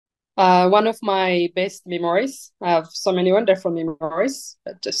One of my best memories, I have so many wonderful memories,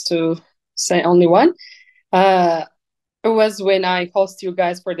 but just to say only one, uh, it was when I host you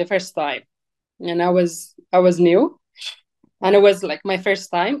guys for the first time. And I was new, and it was like my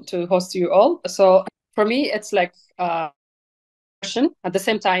first time to host you all. So for me, it's like at the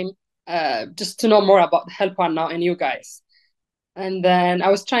same time, just to know more about Help One now and you guys. And then I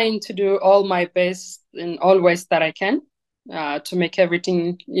was trying to do all my best in all ways that I can to make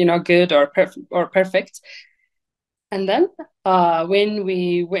everything good or perfect. And then when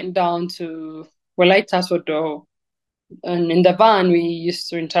we went down to Walaita Sodo, and in the van we used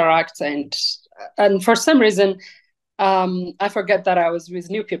to interact, and for some reason I forget that I was with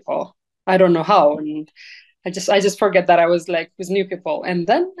new people. I don't know how, and I just forget that I was like with new people. And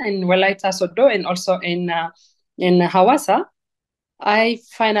then in Walaita Sodo and also in Hawassa, I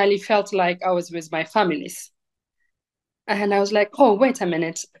finally felt like I was with my families. And I was like, oh, wait a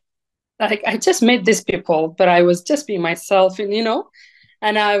minute. Like I just met these people, but I was just being myself,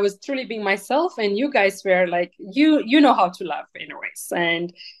 and I was truly being myself. And you guys were like, you know how to love anyways.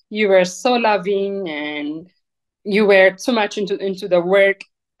 And you were so loving, and you were too much into the work,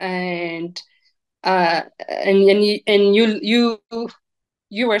 and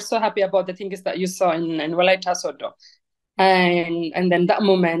you were so happy about the things that you saw in Walaita Sodo. And then that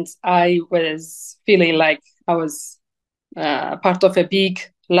moment I was feeling like I was part of a big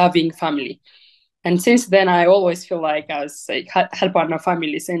loving family. And since then I always feel like I was like help partner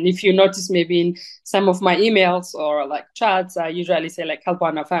families. And if you notice, maybe in some of my emails or like chats, I usually say like help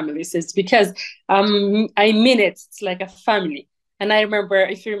partner families. It's because I mean it's like a family. And I remember,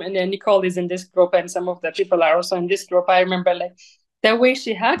 if you and Nicole is in this group and some of the people are also in this group, I remember like the way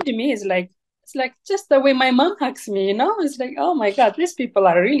she hugged me is like, it's like just the way my mom hugs me. It's like, oh my God, these people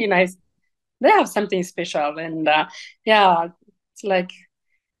are really nice. They have something special. And yeah, it's like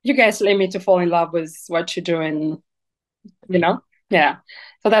you guys let me to fall in love with what you do. And you know yeah,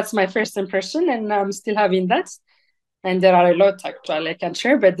 so that's my first impression, and I'm still having that. And there are a lot actually I can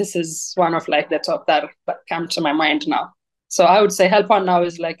share, but this is one of like the top that come to my mind now. So I would say Help One now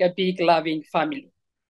is like a big loving family.